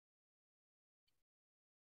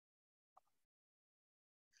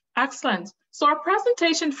Excellent. So our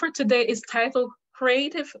presentation for today is titled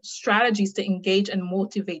Creative Strategies to Engage and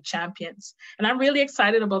Motivate Champions. And I'm really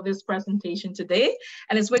excited about this presentation today.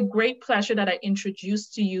 And it's with great pleasure that I introduce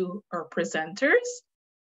to you our presenters.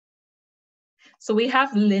 So we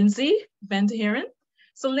have Lindsay Van-Heren.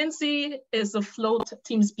 So Lindsay is a Float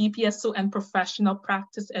Team's BPSO and professional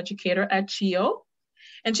practice educator at CHEO.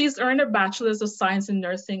 And she's earned her Bachelor's of Science in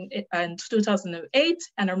Nursing in 2008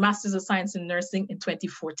 and her Master's of Science in Nursing in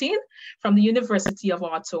 2014 from the University of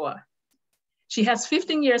Ottawa. She has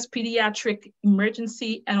 15 years pediatric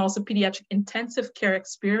emergency and also pediatric intensive care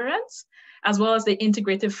experience, as well as the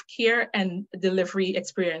integrative care and delivery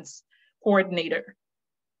experience coordinator.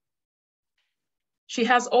 She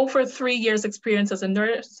has over 3 years experience as a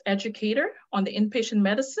nurse educator on the inpatient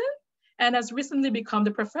medicine and has recently become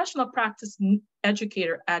the professional practice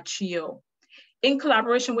educator at CHEO. In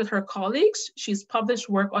collaboration with her colleagues, she's published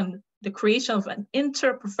work on the creation of an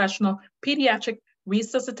interprofessional pediatric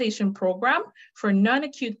resuscitation program for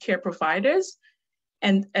non-acute care providers.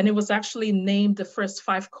 And it was actually named the first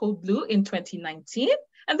 5 Code Blue in 2019.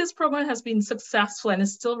 And this program has been successful and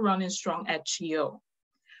is still running strong at CHEO.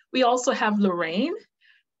 We also have Lorraine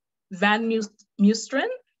Van Musteren.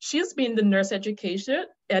 She's been the nurse educator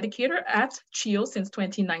at CHEO since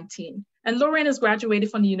 2019. And Lorraine is graduated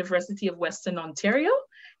from the University of Western Ontario.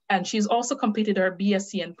 And she's also completed her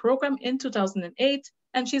BSc program in 2008.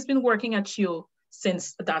 And she's been working at CHEO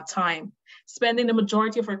since that time, spending the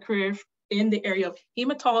majority of her career in the area of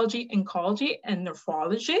hematology, oncology, and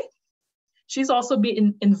nephrology. She's also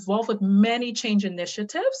been involved with many change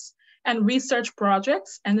initiatives and research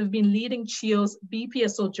projects and have been leading CHEO's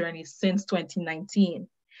BPSO journey since 2019.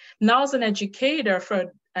 Now as an educator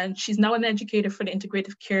and she's now an educator for the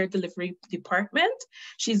Integrative Care Delivery Department.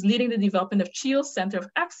 She's leading the development of CHEO's Center of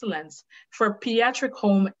Excellence for Pediatric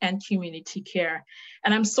Home and Community Care.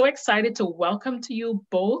 And I'm so excited to welcome to you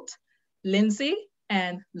both Lindsay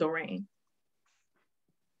and Lorraine.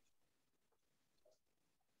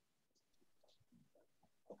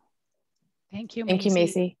 Thank you, Macy. Thank you,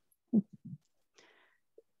 Macy.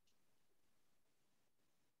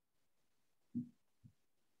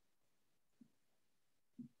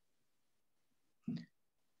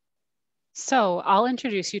 So I'll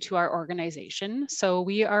introduce you to our organization. So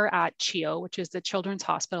we are at CHEO, which is the Children's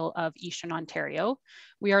Hospital of Eastern Ontario.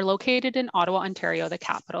 We are located in Ottawa, Ontario, the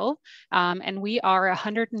capital, and we are a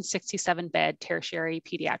 167-bed tertiary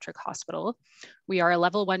pediatric hospital. We are a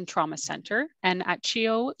level 1 trauma center, and at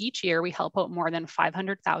CHEO, each year we help out more than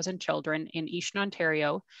 500,000 children in Eastern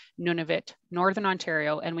Ontario, Nunavut, Northern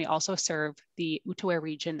Ontario, and we also serve the Outaouais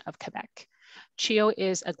region of Quebec. CHEO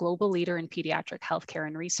is a global leader in pediatric healthcare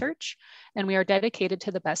and research, and we are dedicated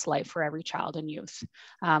to the best life for every child and youth.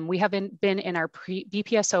 We have been in our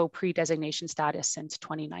BPSO pre-designation status since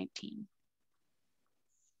 2019.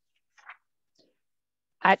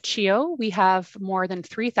 At CHEO, we have more than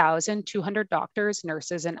 3,200 doctors,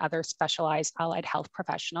 nurses, and other specialized allied health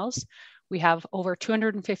professionals. We have over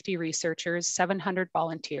 250 researchers, 700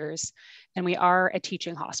 volunteers, and we are a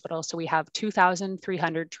teaching hospital. So we have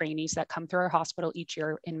 2,300 trainees that come through our hospital each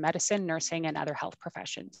year in medicine, nursing, and other health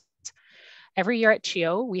professions. Every year at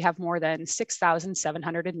CHEO, we have more than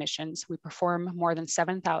 6,700 admissions. We perform more than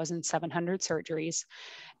 7,700 surgeries,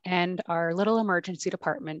 and our little emergency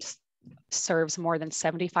department serves more than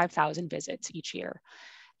 75,000 visits each year.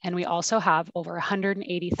 And we also have over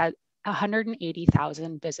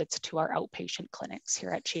 180,000 visits to our outpatient clinics here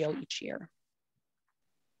at CHEO each year.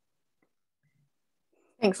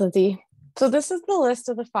 Thanks, Lindsay. So this is the list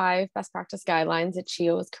of the 5 best practice guidelines that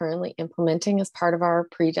CHEO is currently implementing as part of our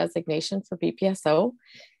pre-designation for BPSO.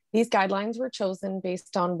 These guidelines were chosen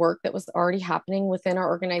based on work that was already happening within our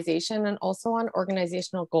organization and also on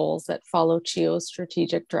organizational goals that follow CHEO's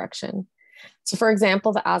strategic direction. So for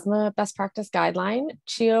example, the asthma best practice guideline,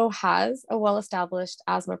 CHEO has a well-established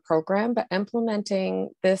asthma program, but implementing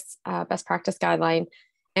this best practice guideline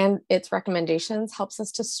and its recommendations helps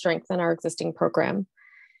us to strengthen our existing program.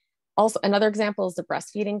 Also, another example is the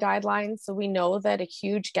breastfeeding guidelines. So we know that a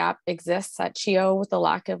huge gap exists at CHEO with the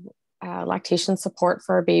lack of lactation support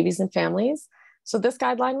for our babies and families. So this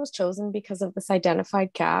guideline was chosen because of this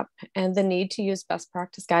identified gap and the need to use best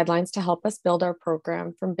practice guidelines to help us build our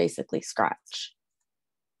program from basically scratch.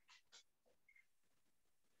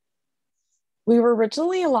 We were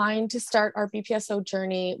originally aligned to start our BPSO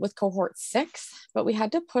journey with cohort 6, but we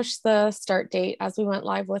had to push the start date as we went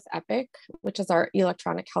live with EPIC, which is our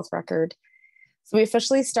electronic health record. So we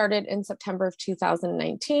officially started in September of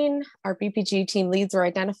 2019. Our BPG team leads were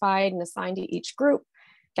identified and assigned to each group.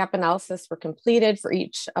 Gap analysis were completed for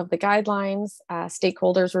each of the guidelines.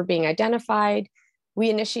 Stakeholders were being identified. We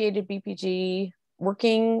initiated BPG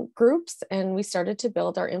working groups and we started to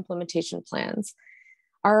build our implementation plans.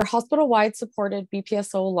 Our hospital-wide supported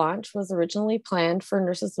BPSO launch was originally planned for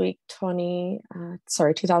Nurses Week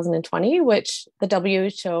 2020, which the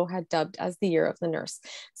WHO had dubbed as the Year of the Nurse.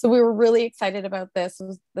 So we were really excited about this.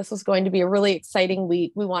 This was going to be a really exciting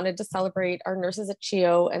week. We wanted to celebrate our nurses at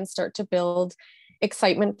CHEO and start to build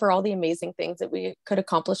excitement for all the amazing things that we could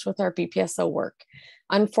accomplish with our BPSO work.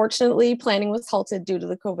 Unfortunately, planning was halted due to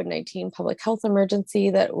the COVID-19 public health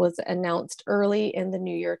emergency that was announced early in the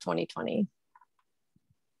new year 2020.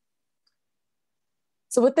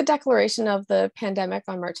 So with the declaration of the pandemic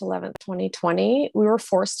on March 11th, 2020, we were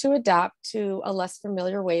forced to adapt to a less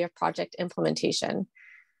familiar way of project implementation.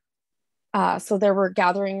 So there were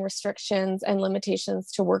gathering restrictions and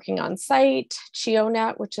limitations to working on site.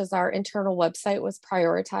 CHEONet, which is our internal website, was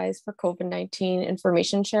prioritized for COVID-19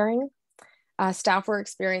 information sharing. Staff were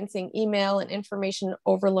experiencing email and information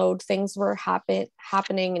overload. Things were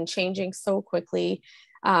happening and changing so quickly.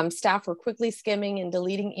 Staff were quickly skimming and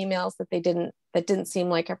deleting emails that didn't seem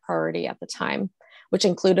like a priority at the time, which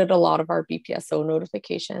included a lot of our BPSO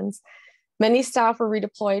notifications. Many staff were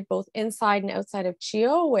redeployed both inside and outside of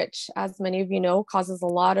CHEO, which, as many of you know, causes a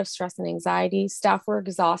lot of stress and anxiety. Staff were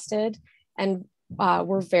exhausted and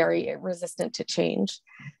were very resistant to change.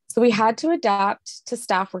 So we had to adapt to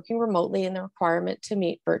staff working remotely and the requirement to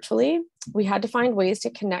meet virtually. We had to find ways to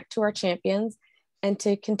connect to our champions and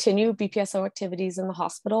to continue BPSO activities in the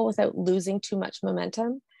hospital without losing too much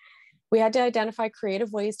momentum. We had to identify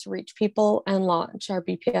creative ways to reach people and launch our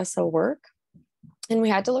BPSO work. And we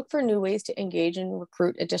had to look for new ways to engage and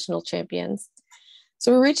recruit additional champions.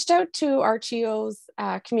 So we reached out to our CHEO's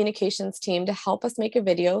communications team to help us make a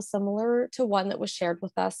video similar to one that was shared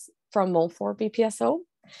with us from MOL4 BPSO.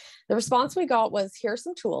 The response we got was, here's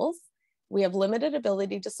some tools. We have limited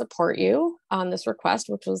ability to support you on this request,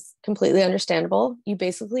 which was completely understandable. You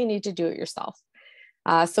basically need to do it yourself.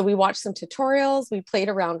 So we watched some tutorials, we played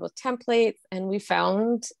around with templates, and we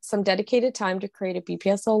found some dedicated time to create a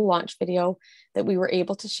BPSO launch video that we were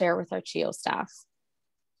able to share with our CHEO staff.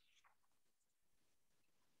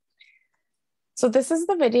 So this is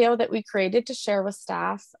the video that we created to share with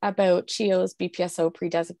staff about CHEO's BPSO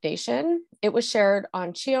pre-designation. It was shared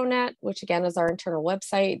on CHEONet, which again is our internal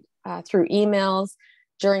website, through emails,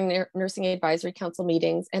 during Nursing Advisory Council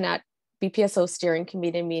meetings, and at BPSO steering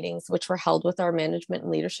committee meetings, which were held with our management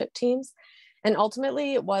and leadership teams. And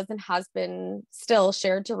ultimately it was and has been still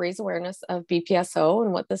shared to raise awareness of BPSO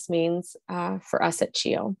and what this means for us at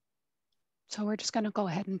CHEO. So we're just going to go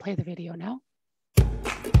ahead and play the video now.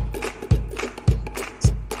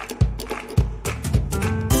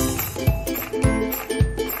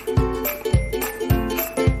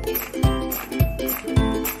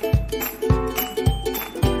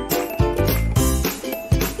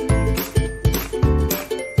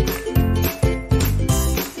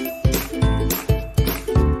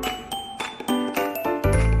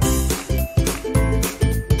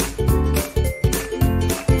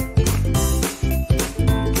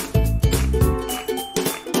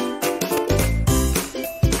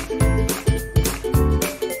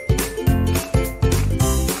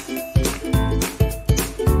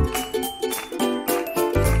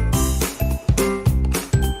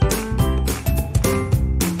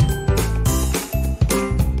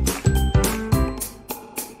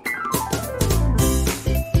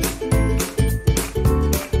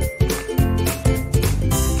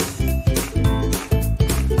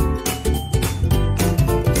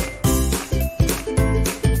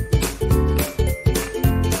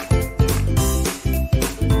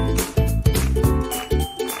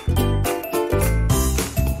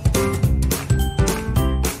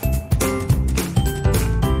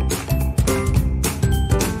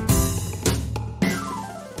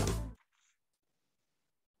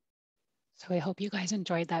 So I hope you guys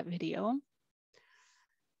enjoyed that video.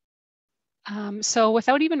 So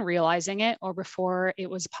without even realizing it or before it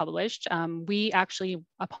was published, we actually,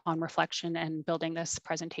 upon reflection and building this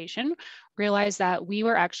presentation, realized that we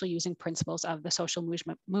were actually using principles of the social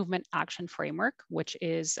movement action framework, which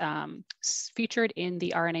is featured in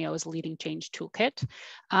the RNAO's Leading Change Toolkit.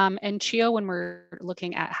 And CHEO, when we're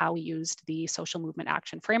looking at how we used the social movement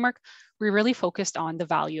action framework, we really focused on the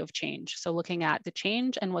value of change. So looking at the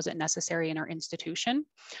change and was it necessary in our institution,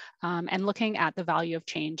 and looking at the value of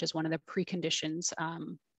change as one of the preconditions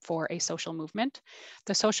for a social movement.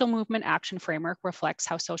 The social movement action framework reflects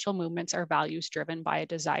how social movements are values driven by a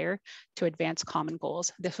desire to advance common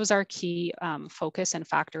goals. This was our key focus and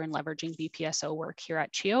factor in leveraging BPSO work here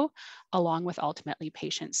at CHEO, along with ultimately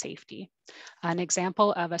patient safety. An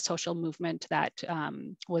example of a social movement that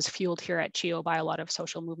was fueled here at CHIO by a lot of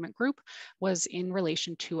social movement group was in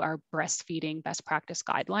relation to our breastfeeding best practice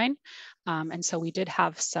guideline. And so we did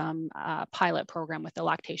have some pilot program with the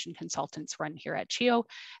lactation consultants run here at CHIO,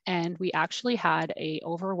 and we actually had an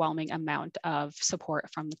overwhelming amount of support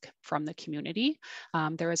from the community.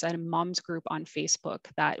 There was a moms group on Facebook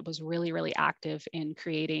that was really, really active in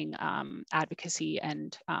creating advocacy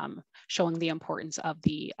and showing the importance of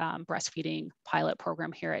the breastfeeding pilot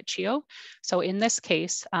program here at CHIO. So in this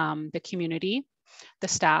case, the community, the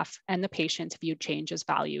staff, and the patients viewed change as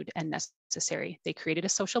valued and necessary. They created a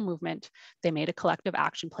social movement, they made a collective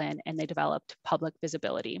action plan, and they developed public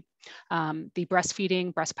visibility. The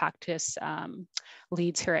breastfeeding, breast practice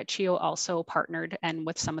leads here at CHIO also partnered, and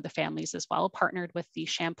with some of the families as well, partnered with the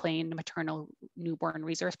Champlain Maternal Newborn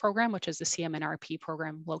Resource Program, which is the CMNRP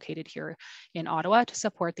program located here in Ottawa, to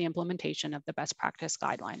support the implementation of the best practice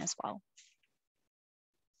guideline as well.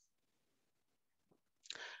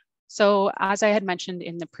 So as I had mentioned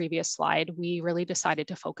in the previous slide, we really decided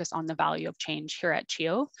to focus on the value of change here at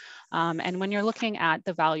CHIO. And when you're looking at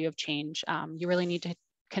the value of change, you really need to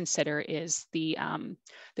consider is the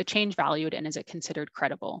change valued, and is it considered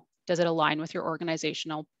credible? Does it align with your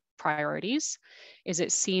organizational priorities? Is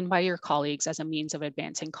it seen by your colleagues as a means of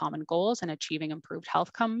advancing common goals and achieving improved health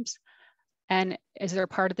outcomes? And is there a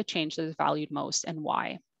part of the change that is valued most, and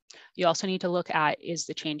why? You also need to look at, is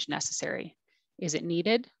the change necessary? Is it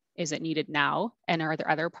needed? Is it needed now? And are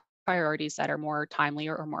there other priorities that are more timely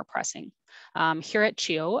or more pressing? Here at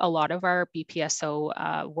CHIO, a lot of our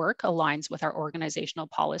BPSO work aligns with our organizational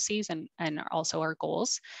policies and also our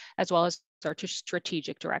goals, as well as our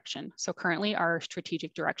strategic direction. So currently our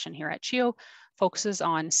strategic direction here at CHIO focuses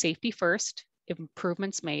on safety first,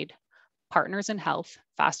 improvements made, partners in health,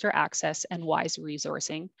 faster access, and wise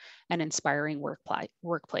resourcing, and inspiring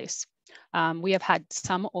workplace. We have had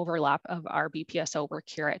some overlap of our BPSO work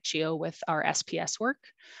here at CHIO with our SPS work.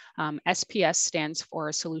 SPS stands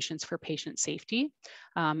for Solutions for Patient Safety.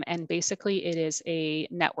 And basically it is a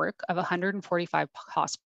network of 145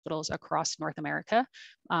 hospitals across North America,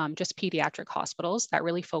 just pediatric hospitals, that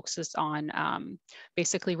really focuses on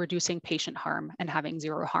basically reducing patient harm and having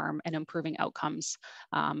zero harm and improving outcomes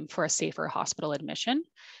for a safer hospital admission.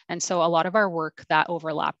 And so a lot of our work that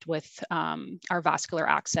overlapped with our vascular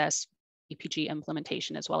access BPG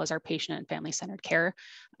implementation, as well as our patient and family-centered care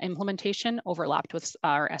implementation, overlapped with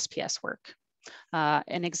our SPS work.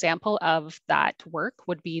 An example of that work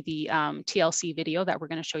would be the TLC video that we're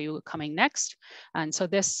going to show you coming next. And so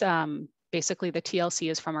this basically the TLC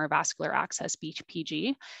is from our vascular access BPG,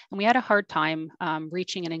 and we had a hard time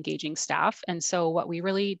reaching and engaging staff. And so what we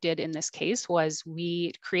really did in this case was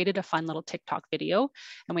we created a fun little TikTok video,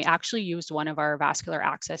 and we actually used one of our vascular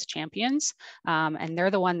access champions. And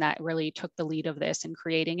they're the one that really took the lead of this in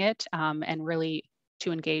creating it and really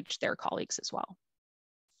to engage their colleagues as well.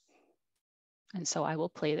 And so I will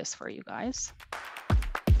play this for you guys.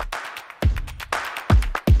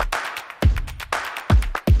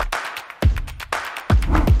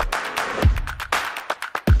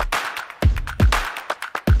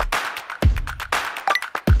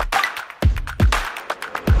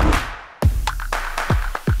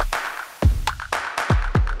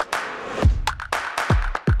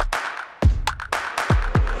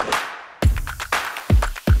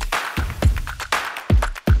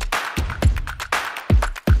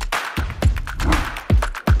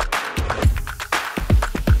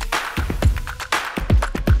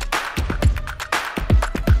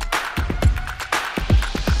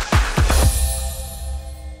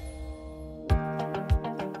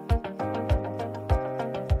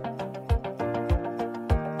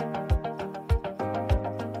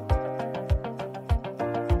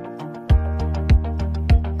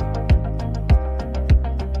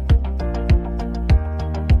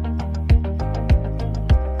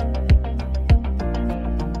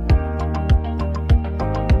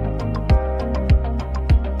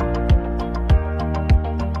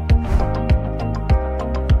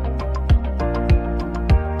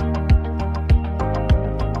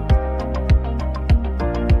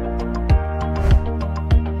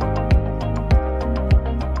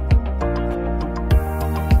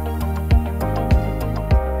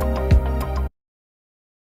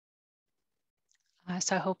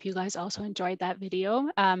 So I hope you guys also enjoyed that video.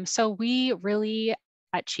 So we really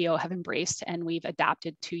at CHIO have embraced and we've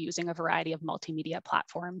adapted to using a variety of multimedia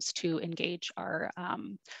platforms to engage our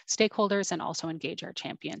stakeholders and also engage our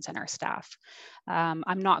champions and our staff.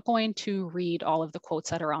 I'm not going to read all of the quotes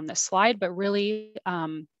that are on this slide, but really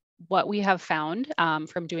what we have found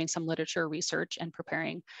from doing some literature research and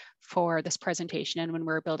preparing for this presentation and when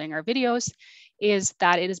we're building our videos is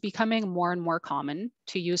that it is becoming more and more common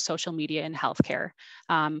to use social media in healthcare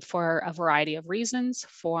for a variety of reasons,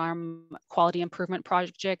 from quality improvement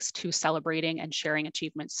projects to celebrating and sharing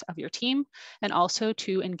achievements of your team, and also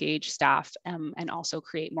to engage staff and also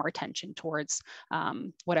create more attention towards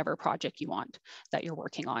whatever project you want that you're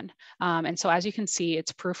working on. And so as you can see,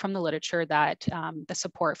 it's proof from the literature that the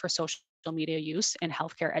support for social media use in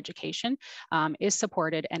healthcare education is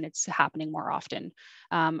supported and it's happening more often.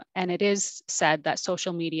 And it is said that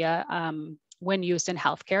social media, when used in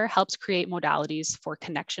healthcare, helps create modalities for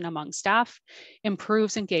connection among staff,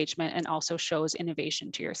 improves engagement, and also shows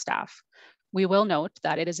innovation to your staff. We will note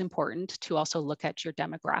that it is important to also look at your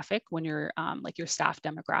demographic when you're like your staff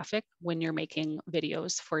demographic when you're making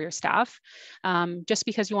videos for your staff, just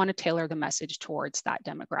because you want to tailor the message towards that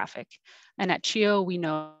demographic. And at CHIO, we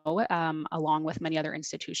know, along with many other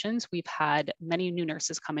institutions, we've had many new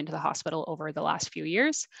nurses come into the hospital over the last few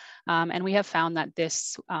years. And we have found that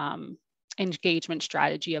this engagement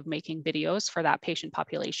strategy of making videos for that patient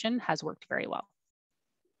population has worked very well.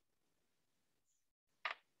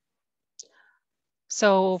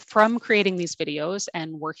 So from creating these videos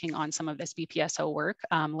and working on some of this BPSO work,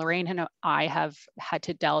 Lorraine and I have had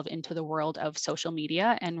to delve into the world of social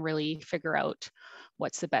media and really figure out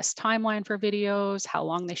what's the best timeline for videos, how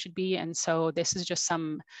long they should be. And so this is just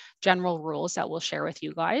some general rules that we'll share with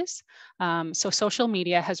you guys. So social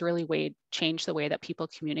media has really changed the way that people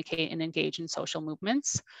communicate and engage in social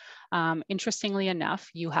movements. Interestingly enough,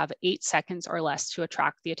 you have 8 seconds or less to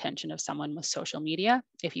attract the attention of someone with social media.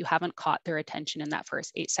 If you haven't caught their attention in that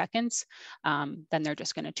first 8 seconds, then they're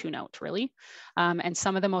just going to tune out, really. And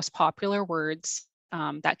some of the most popular words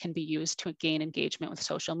that can be used to gain engagement with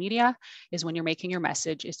social media is when you're making your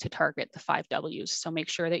message is to target the 5 W's. So make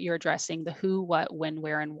sure that you're addressing the who, what, when,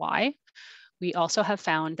 where, and why. We also have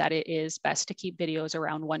found that it is best to keep videos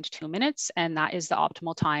around 1 to 2 minutes, and that is the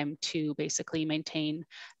optimal time to basically maintain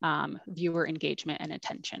viewer engagement and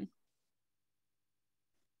attention.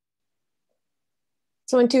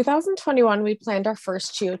 So in 2021, we planned our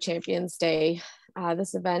first CHIO Champions Day.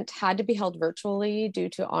 This event had to be held virtually due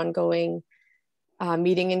to ongoing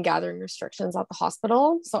meeting and gathering restrictions at the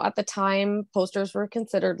hospital. So at the time, posters were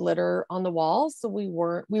considered litter on the walls. So we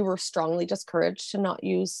were strongly discouraged to not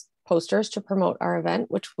use posters to promote our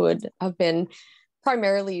event, which would have been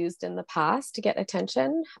primarily used in the past to get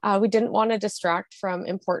attention. We didn't want to distract from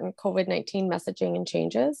important COVID-19 messaging and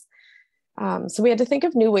changes. So we had to think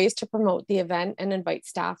of new ways to promote the event and invite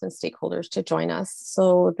staff and stakeholders to join us.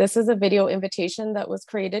 So this is a video invitation that was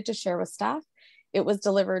created to share with staff. It was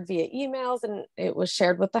delivered via emails and it was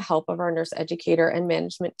shared with the help of our nurse educator and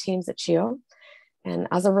management teams at CHIO. And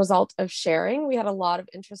as a result of sharing, we had a lot of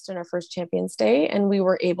interest in our first Champions Day, and we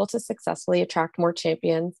were able to successfully attract more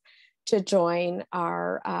champions to join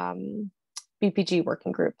our BPG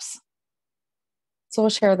working groups. So we'll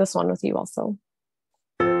share this one with you also.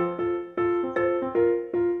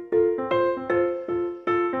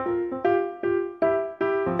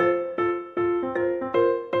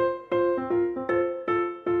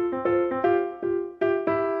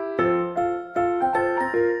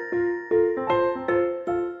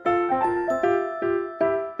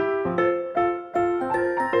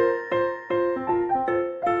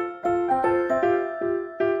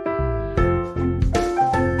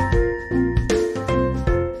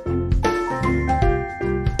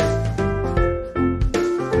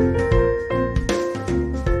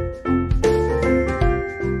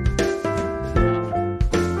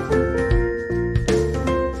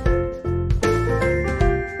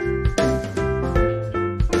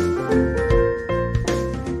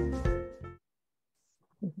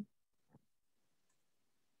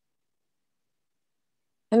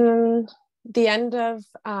 And the end of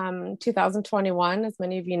 2021, as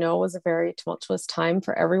many of you know, was a very tumultuous time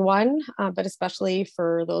for everyone, but especially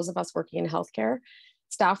for those of us working in healthcare.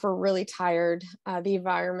 Staff were really tired. The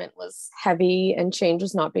environment was heavy and change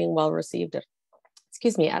was not being well received,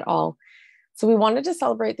 at all. So we wanted to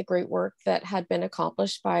celebrate the great work that had been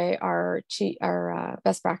accomplished by our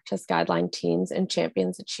best practice guideline teams and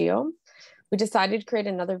champions at CHIO. We decided to create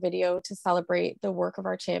another video to celebrate the work of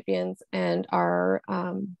our champions and our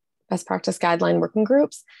best practice guideline working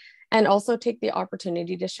groups, and also take the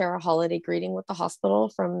opportunity to share a holiday greeting with the hospital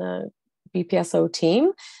from the BPSO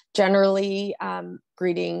team. Generally,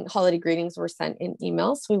 holiday greetings were sent in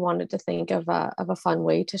emails. So we wanted to think of a fun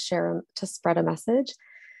way to spread a message.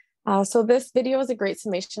 So this video is a great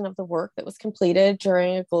summation of the work that was completed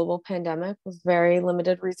during a global pandemic with very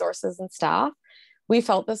limited resources and staff. We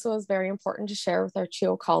felt this was very important to share with our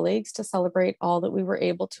CHIO colleagues to celebrate all that we were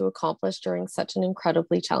able to accomplish during such an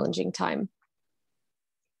incredibly challenging time.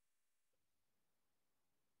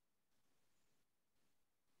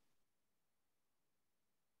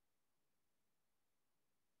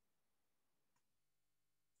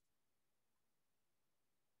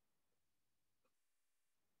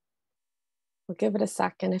 We'll give it a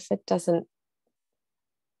second. If it doesn't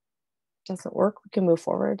work, we can move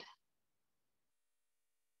forward.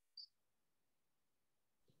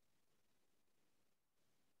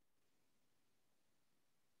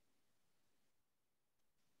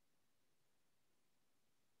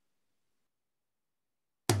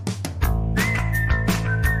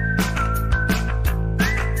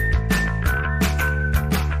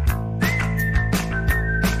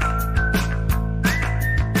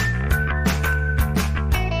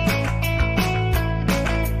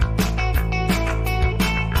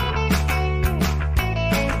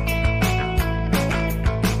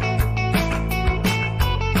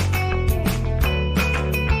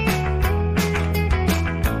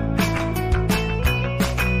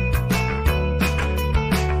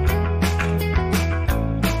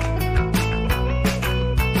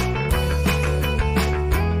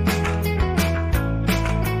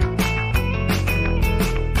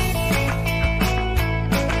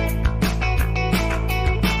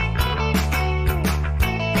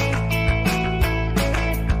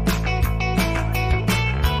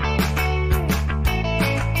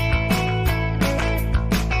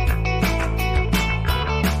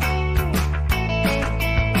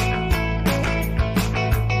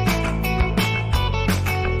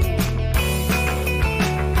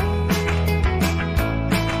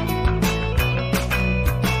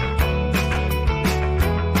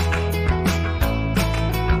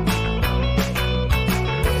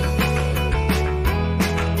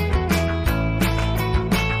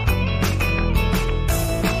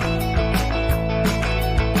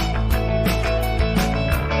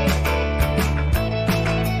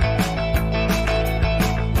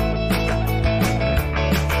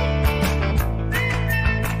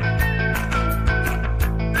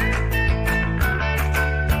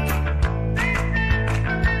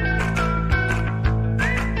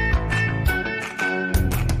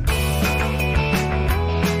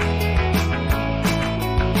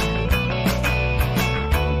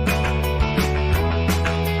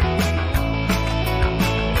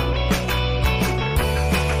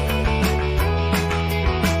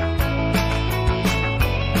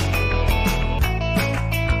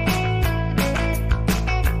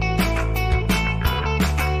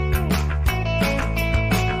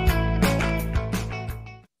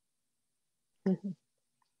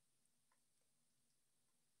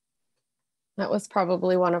 That was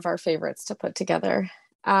probably one of our favorites to put together.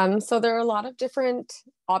 So there are a lot of different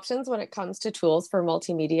options when it comes to tools for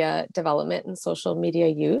multimedia development and social media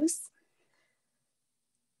use.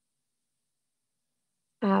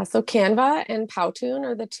 So Canva and Powtoon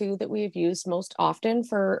are the two that we have used most often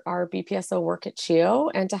for our BPSO work at CHIO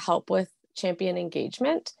and to help with champion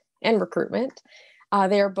engagement and recruitment.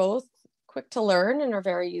 They are both quick to learn and are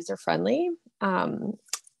very user-friendly.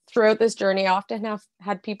 Throughout this journey, I often have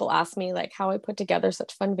had people ask me like how I put together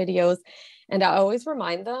such fun videos. And I always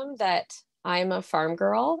remind them that I'm a farm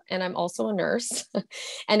girl and I'm also a nurse.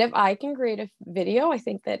 And if I can create a video, I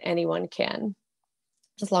think that anyone can,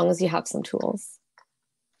 as long as you have some tools.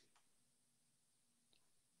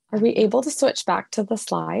 Are we able to switch back to the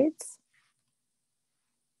slides?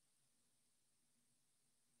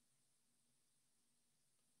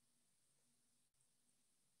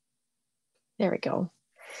 There we go.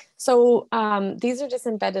 So these are just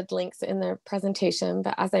embedded links in the presentation,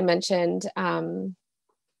 but as I mentioned, Canva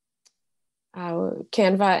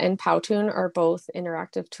and Powtoon are both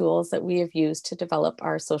interactive tools that we have used to develop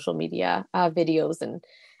our social media videos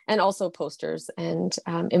and also posters and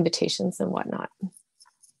invitations and whatnot.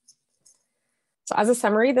 So as a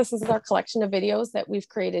summary, this is our collection of videos that we've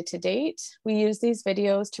created to date. We use these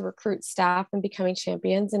videos to recruit staff in becoming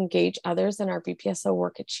champions, engage others in our BPSO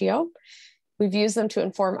work at CHIO. We've used them to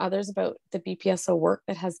inform others about the BPSO work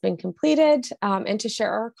that has been completed and to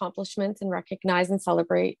share our accomplishments and recognize and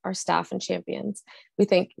celebrate our staff and champions.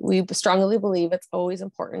 We strongly believe it's always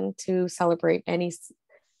important to celebrate any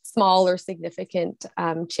small or significant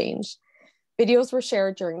change. Videos were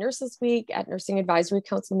shared during Nurses Week, at Nursing Advisory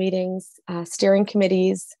Council meetings, steering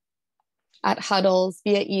committees, at huddles,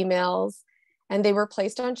 via emails, and they were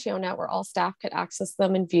placed on CHIOnet where all staff could access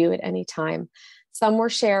them and view at any time. Some were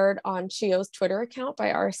shared on CHIO's Twitter account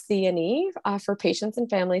by our C&E for patients and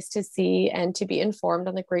families to see and to be informed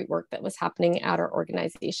on the great work that was happening at our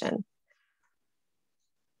organization.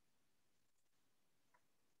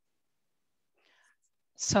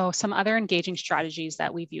 So some other engaging strategies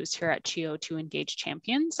that we've used here at CHEO to engage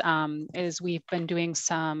champions is we've been doing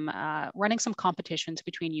some, running some competitions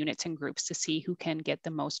between units and groups to see who can get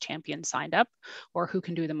the most champions signed up or who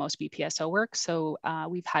can do the most BPSO work. So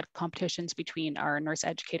we've had competitions between our nurse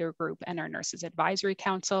educator group and our nurses advisory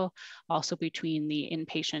council, also between the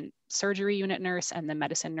inpatient surgery unit nurse and the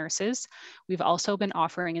medicine nurses. We've also been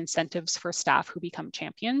offering incentives for staff who become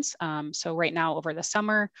champions. So right now over the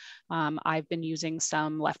summer, I've been using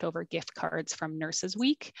some leftover gift cards from Nurses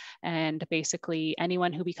Week. And basically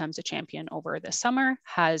anyone who becomes a champion over the summer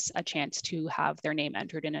has a chance to have their name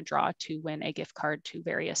entered in a draw to win a gift card to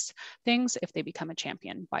various things if they become a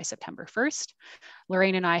champion by September 1st.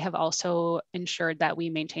 Lorraine and I have also ensured that we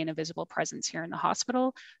maintain a visible presence here in the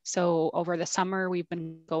hospital. So over the summer, we've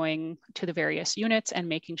been going to the various units and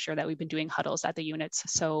making sure that we've been doing huddles at the units.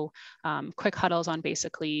 So quick huddles on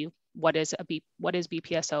basically what is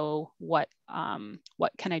BPSO, what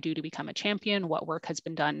can I do to become a champion, what work has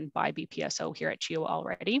been done by BPSO here at CHEO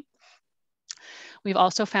already. We've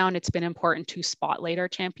also found it's been important to spotlight our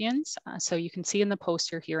champions. So you can see in the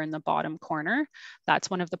poster here in the bottom corner,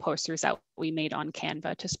 that's one of the posters that we made on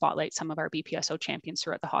Canva to spotlight some of our BPSO champions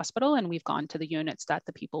throughout the hospital. And we've gone to the units that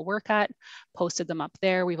the people work at, posted them up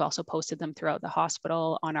there. We've also posted them throughout the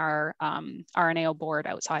hospital on our RNAO board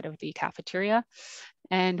outside of the cafeteria.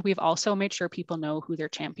 And we've also made sure people know who their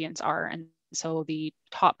champions are. And so the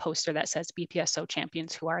top poster that says BPSO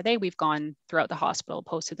champions, who are they? We've gone throughout the hospital,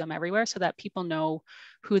 posted them everywhere so that people know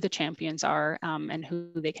who the champions are and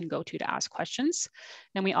who they can go to ask questions.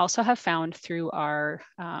 And we also have found through our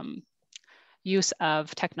use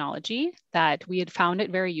of technology that we had found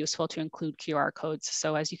it very useful to include QR codes.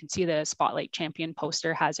 So as you can see, the Spotlight Champion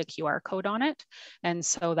poster has a QR code on it. And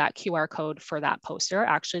so that QR code for that poster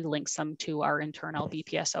actually links them to our internal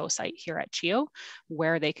BPSO site here at CHEO,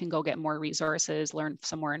 where they can go get more resources, learn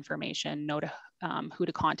some more information, know who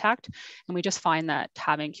to contact. And we just find that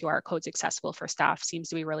having QR codes accessible for staff seems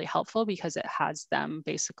to be really helpful because it has them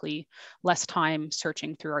basically less time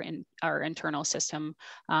searching through our internal system,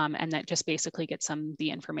 and that just basically gets them the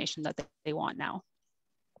information that they want now.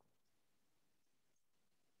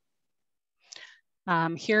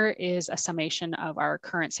 Here is a summation of our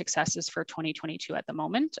current successes for 2022 at the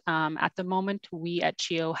moment. At the moment, we at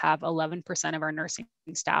CHEO have 11% of our nursing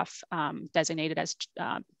staff designated as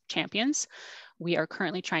champions. We are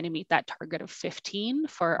currently trying to meet that target of 15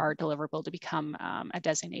 for our deliverable to become a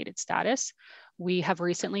designated status. We have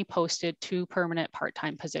recently posted 2 permanent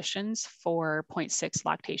part-time positions for 0.6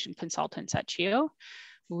 lactation consultants at CHEO.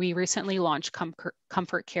 We recently launched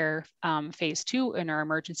Comfort Care Phase 2 in our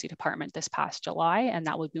emergency department this past July, and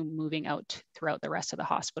that will be moving out throughout the rest of the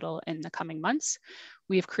hospital in the coming months.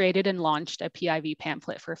 We've created and launched a PIV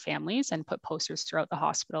pamphlet for families and put posters throughout the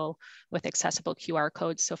hospital with accessible QR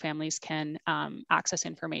codes so families can access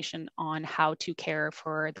information on how to care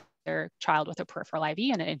for their child with a peripheral IV,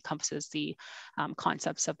 and it encompasses the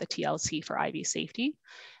concepts of the TLC for IV safety.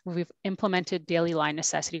 We've implemented daily line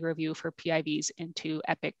necessity review for PIVs into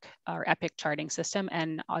our EPIC charting system,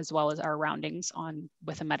 and as well as our roundings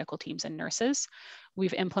with the medical teams and nurses.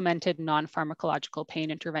 We've implemented non-pharmacological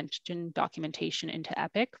pain intervention documentation into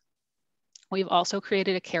EPIC. We've also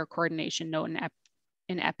created a care coordination note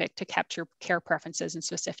in EPIC to capture care preferences and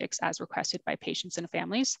specifics as requested by patients and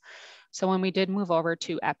families. So when we did move over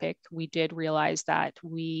to EPIC, we did realize that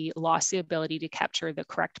we lost the ability to capture the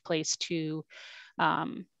correct place to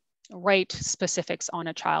write specifics on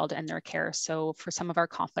a child and their care. So for some of our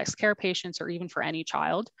complex care patients, or even for any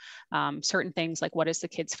child, certain things like what is the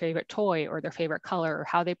kid's favorite toy or their favorite color, or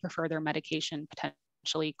how they prefer their medication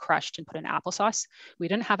potentially crushed and put in applesauce, we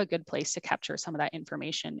didn't have a good place to capture some of that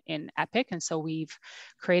information in EPIC. And so we've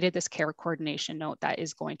created this care coordination note that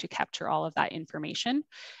is going to capture all of that information.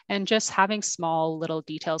 And just having small little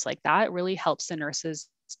details like that really helps the nurses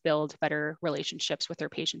build better relationships with their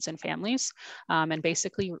patients and families, and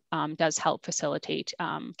basically does help facilitate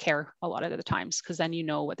care a lot of the times, because then you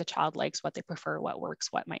know what the child likes, what they prefer, what works,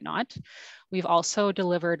 what might not. We've also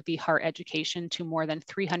delivered the heart education to more than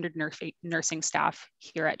 300 nursing staff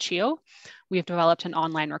here at CHEO. We've developed an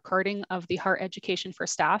online recording of the heart education for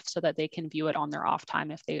staff so that they can view it on their off time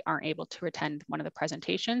if they aren't able to attend one of the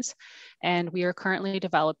presentations. And we are currently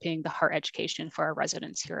developing the heart education for our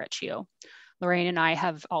residents here at CHEO. Lorraine and I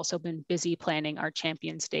have also been busy planning our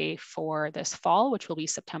Champions Day for this fall, which will be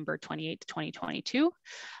September 28th, 2022.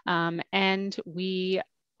 And we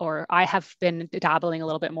or I have been dabbling a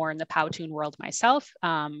little bit more in the Powtoon world myself,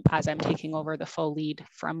 as I'm taking over the full lead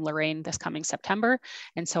from Lorraine this coming September.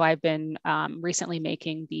 And so I've been recently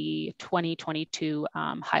making the 2022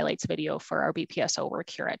 highlights video for our BPSO work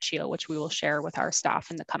here at CHEO, which we will share with our staff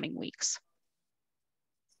in the coming weeks.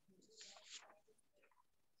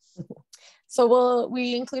 So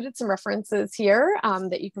we included some references here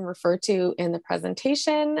that you can refer to in the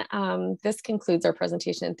presentation. This concludes our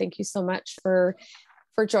presentation. Thank you so much for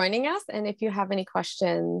joining us. And if you have any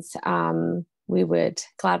questions, we would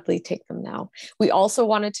gladly take them now. We also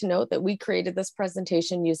wanted to note that we created this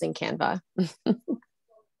presentation using Canva.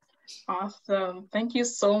 Awesome. Thank you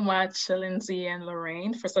so much, Lindsay and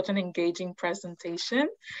Lorraine, for such an engaging presentation.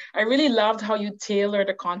 I really loved how you tailored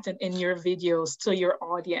the content in your videos to your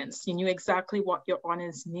audience. You knew exactly what your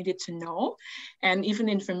audience needed to know. And even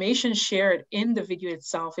information shared in the video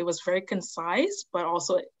itself, it was very concise, but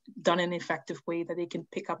also done in an effective way that they can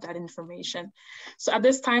pick up that information. So at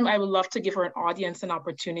this time, I would love to give our audience an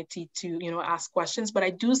opportunity to, ask questions, but I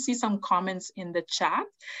do see some comments in the chat,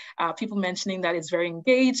 people mentioning that it's very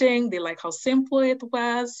engaging. They like how simple it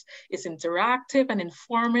was. It's interactive and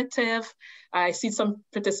informative. I see some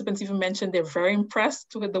participants even mentioned they're very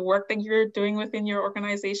impressed with the work that you're doing within your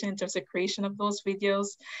organization in terms of creation of those videos.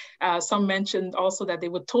 Some mentioned also that they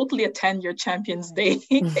would totally attend your Champions Day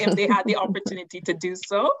if they had the opportunity to do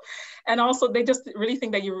so. And also they just really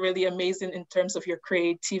think that you're really amazing in terms of your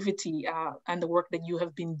creativity and the work that you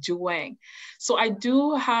have been doing. So I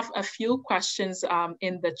do have a few questions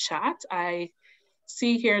in the chat. I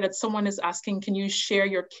see here that someone is asking, can you share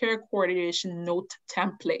your care coordination note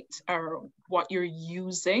template or what you're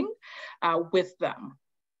using with them?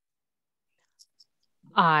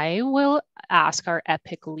 I will ask our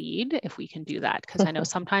EPIC lead if we can do that, because I know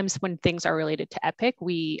sometimes when things are related to EPIC,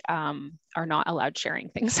 we are not allowed sharing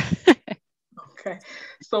things. Okay,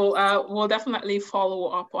 so we'll definitely follow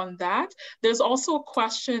up on that. There's also a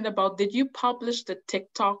question about, did you publish the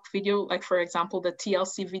TikTok video? Like, for example, the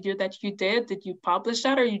TLC video that you did you publish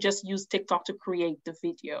that, or you just use TikTok to create the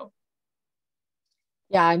video?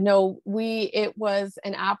 Yeah, no, it was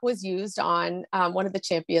an app was used on one of the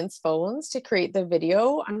champions' phones to create the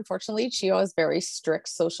video. Unfortunately, CHEO has very strict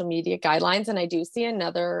social media guidelines. And I do see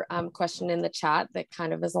another question in the chat that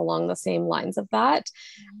kind of is along the same lines of that.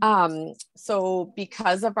 So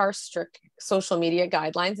because of our strict social media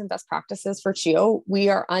guidelines and best practices for CHEO, we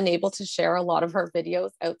are unable to share a lot of our videos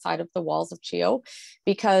outside of the walls of CHEO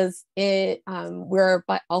because we're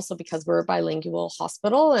a bilingual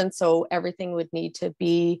hospital. And so everything would need to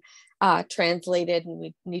be translated, and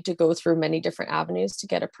we need to go through many different avenues to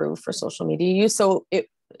get approved for social media use. So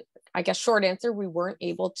I guess short answer, we weren't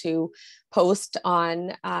able to post on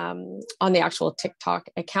the actual TikTok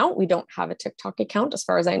account. We don't have a TikTok account as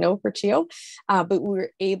far as I know for CHEO, but we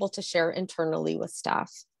were able to share internally with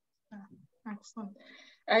staff. Excellent.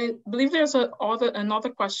 I believe there's another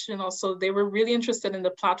question also. They were really interested in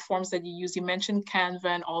the platforms that you use. You mentioned Canva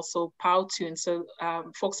and also Powtoon. So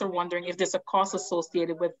folks are wondering if there's a cost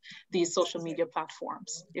associated with these social media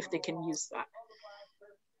platforms, if they can use that.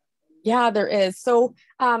 Yeah, there is. So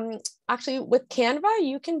actually with Canva,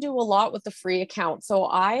 you can do a lot with the free account. So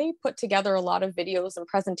I put together a lot of videos and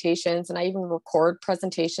presentations, and I even record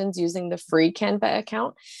presentations using the free Canva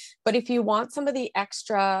account. But if you want some of the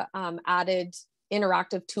extra added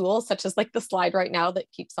interactive tools, such as like the slide right now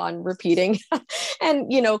that keeps on repeating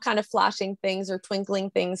and, kind of flashing things or twinkling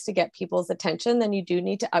things to get people's attention, then you do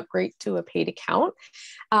need to upgrade to a paid account.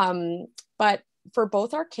 But for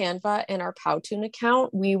both our Canva and our Powtoon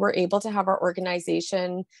account, we were able to have our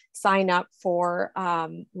organization sign up for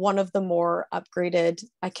one of the more upgraded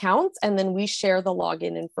accounts, and then we share the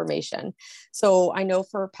login information. So I know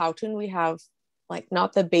for Powtoon, we have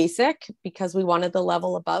not the basic because we wanted the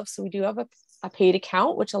level above. So we do have a paid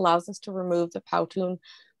account, which allows us to remove the Powtoon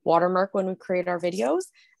watermark when we create our videos.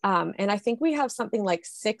 And I think we have something like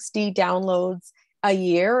 60 downloads a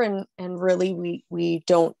year, and really we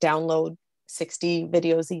don't download 60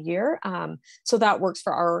 videos a year. So that works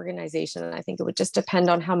for our organization. And I think it would just depend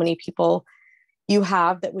on how many people you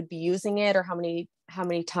have that would be using it, or how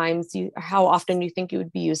many times how often you think you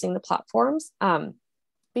would be using the platforms.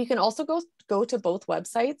 But you can also go to both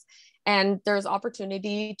websites, and there's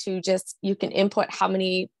opportunity to you can input how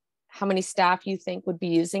many staff you think would be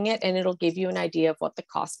using it, and it'll give you an idea of what the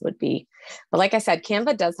cost would be. But like I said,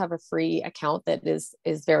 Canva does have a free account that is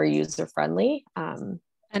very user friendly.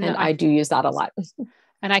 And I do use that a lot.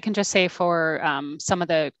 And I can just say for some of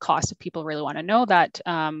the costs, if people really want to know that,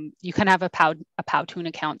 you can have a Powtoon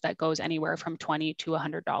account that goes anywhere from $20 to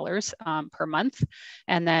 $100 per month.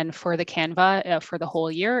 And then for the Canva, for the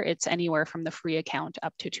whole year, it's anywhere from the free account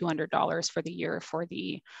up to $200 for the year for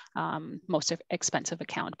the most expensive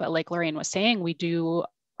account. But like Lorraine was saying, we do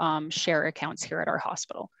share accounts here at our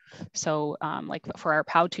hospital. So like for our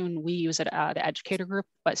Powtoon, we use it the educator group,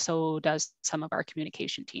 but so does some of our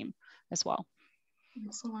communication team as well.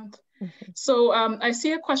 Excellent. So I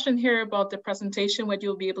see a question here about the presentation, whether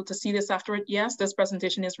you'll be able to see this afterward. Yes, this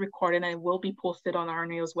presentation is recorded and it will be posted on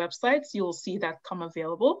RNAO's website. So you'll see that come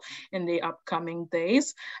available in the upcoming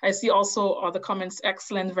days. I see also all the comments,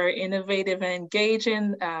 excellent, very innovative and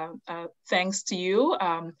engaging. Thanks to you,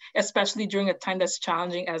 especially during a time that's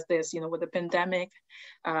challenging as this, with the pandemic,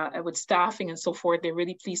 with staffing and so forth. They're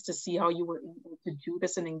really pleased to see how you were able to do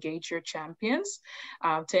this and engage your champions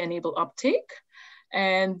to enable uptake.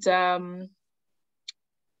 And I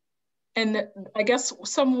guess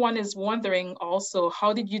someone is wondering also,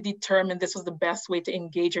 how did you determine this was the best way to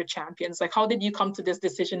engage your champions? Like, how did you come to this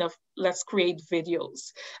decision of let's create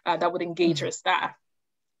videos that would engage your staff?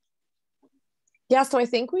 Yeah, so I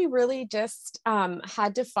think we really just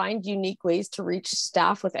had to find unique ways to reach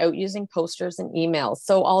staff without using posters and emails.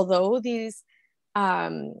 So although these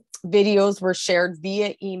videos were shared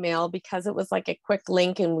via email, because it was like a quick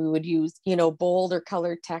link and we would use, bold or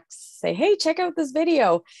colored text, say, hey, check out this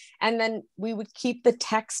video. And then we would keep the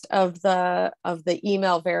text of the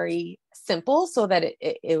email very simple so that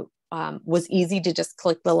it was easy to just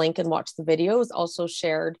click the link and watch the videos. Also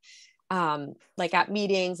shared like at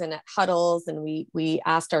meetings and at huddles, and we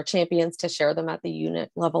asked our champions to share them at the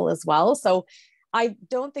unit level as well. So I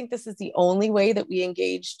don't think this is the only way that we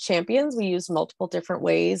engage champions. We use multiple different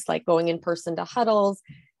ways, like going in person to huddles,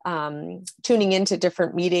 tuning into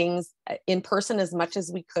different meetings in person as much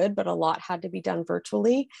as we could, but a lot had to be done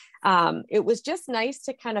virtually. It was just nice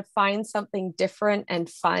to kind of find something different and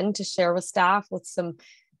fun to share with staff, with some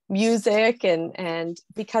music, and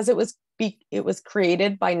because it was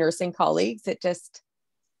created by nursing colleagues, it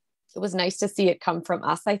was nice to see it come from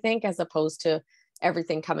us, I think, as opposed to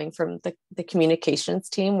everything coming from the communications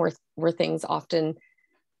team, where things often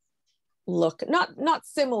look not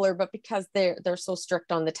similar, but because they're so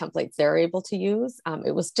strict on the templates they're able to use.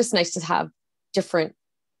 It was just nice to have different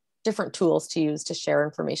tools to use to share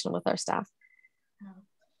information with our staff.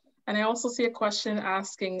 And I also see a question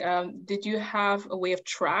asking, did you have a way of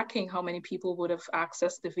tracking how many people would have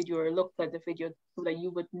accessed the video or looked at the video so that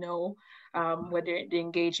you would know whether they're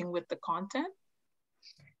engaging with the content?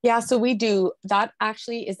 Yeah, so we do. That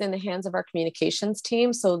actually is in the hands of our communications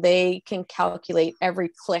team, so they can calculate every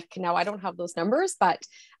click. Now, I don't have those numbers, but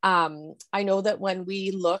I know that when we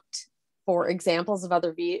looked for examples of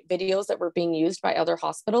other videos that were being used by other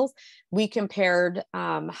hospitals, we compared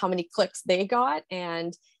how many clicks they got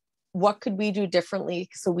and what could we do differently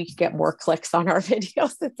so we could get more clicks on our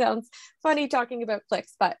videos. It sounds funny talking about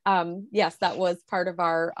clicks, but yes, that was part of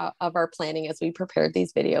our planning as we prepared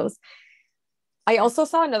these videos. I also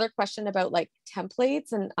saw another question about like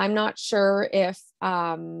templates, and I'm not sure if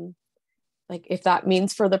that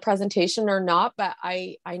means for the presentation or not, but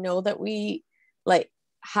I know that we, like,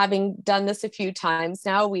 having done this a few times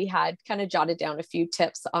now, we had kind of jotted down a few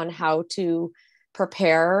tips on how to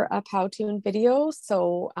prepare a Powtoon video.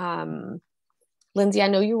 So Lindsay, I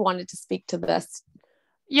know you wanted to speak to this.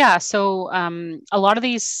 Yeah, so a lot of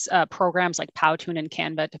these programs like Powtoon and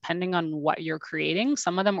Canva, depending on what you're creating,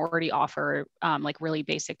 some of them already offer like really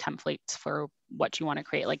basic templates for what you want to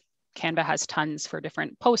create. Like Canva has tons for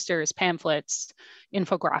different posters, pamphlets,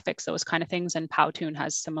 infographics, those kind of things. And Powtoon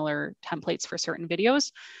has similar templates for certain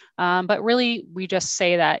videos. But really, we just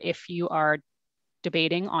say that if you are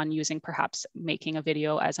debating on using perhaps making a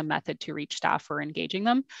video as a method to reach staff or engaging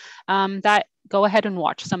them, that go ahead and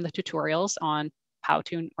watch some of the tutorials on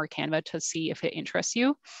Powtoon or Canva to see if it interests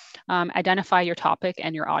you. Identify your topic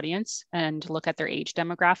and your audience and look at their age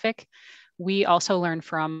demographic. We also learn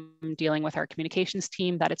from dealing with our communications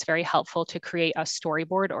team that it's very helpful to create a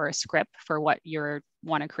storyboard or a script for what you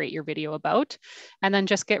want to create your video about, and then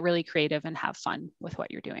just get really creative and have fun with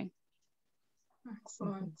what you're doing.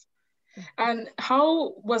 Excellent. And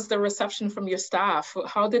how was the reception from your staff?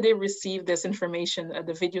 How did they receive this information,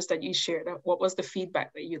 the videos that you shared? What was the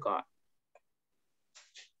feedback that you got?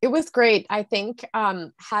 It was great. I think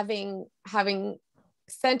having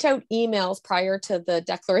sent out emails prior to the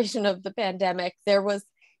declaration of the pandemic, there was,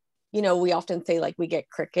 we often say, like, we get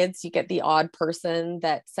crickets. You get the odd person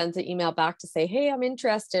that sends an email back to say, hey, I'm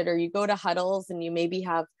interested. Or you go to huddles and you maybe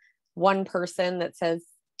have one person that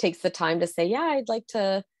takes the time to say, yeah, I'd like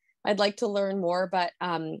to I'd like to learn more, but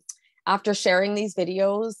after sharing these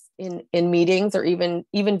videos in meetings or even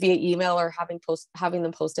via email or having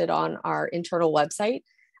them posted on our internal website,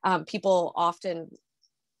 people often,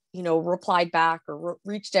 you know, replied back or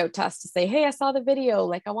reached out to us to say, hey, I saw the video,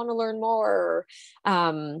 like I want to learn more,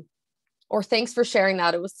 or thanks for sharing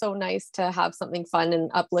that. It was so nice to have something fun and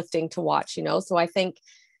uplifting to watch, you know. So I think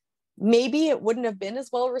maybe it wouldn't have been as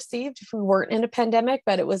well received if we weren't in a pandemic,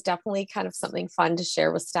 but it was definitely kind of something fun to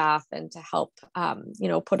share with staff and to help, you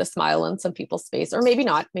know, put a smile on some people's face, or maybe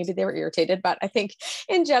not, maybe they were irritated, but I think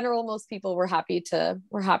in general, most people were happy to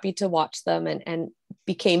watch them and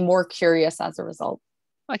became more curious as a result.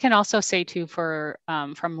 I can also say too, from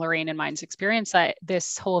Lorraine and mine's experience, that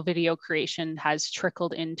this whole video creation has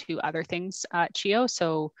trickled into other things at CHEO.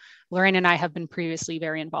 So Lorraine and I have been previously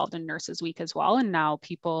very involved in Nurses Week as well. And now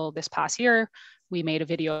people this past year, we made a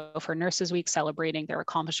video for Nurses Week celebrating their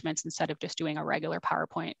accomplishments instead of just doing a regular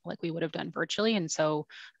PowerPoint like we would have done virtually. And so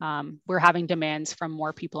we're having demands from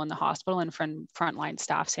more people in the hospital and from frontline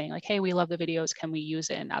staff saying like, hey, we love the videos. Can we use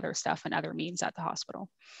it in other stuff and other means at the hospital?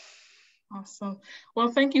 Awesome. Well,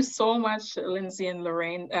 thank you so much, Lindsay and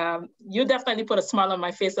Lorraine. You definitely put a smile on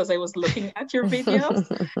my face as I was looking at your videos,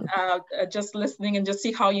 just listening and just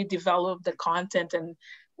see how you develop the content and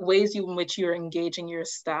ways in which you're engaging your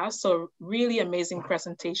staff. So really amazing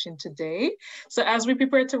presentation today. So as we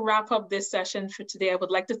prepare to wrap up this session for today, I would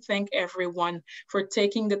like to thank everyone for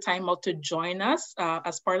taking the time out to join us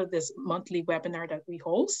as part of this monthly webinar that we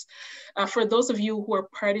host. For those of you who are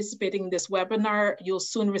participating in this webinar, you'll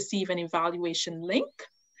soon receive an evaluation link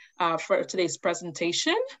for today's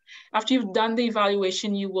presentation. After you've done the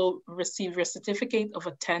evaluation, you will receive your certificate of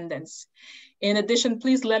attendance. In addition,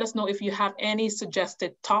 please let us know if you have any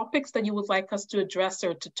suggested topics that you would like us to address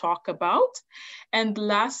or to talk about. And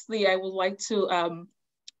lastly, I would like to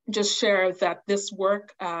just share that this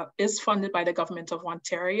work is funded by the Government of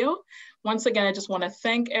Ontario. Once again, I just want to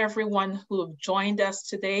thank everyone who have joined us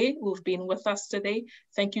today, who've been with us today.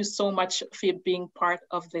 Thank you so much for being part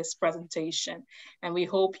of this presentation. And we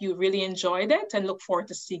hope you really enjoyed it and look forward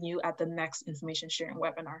to seeing you at the next information sharing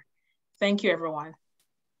webinar. Thank you, everyone.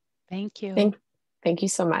 Thank you. Thank you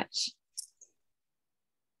so much.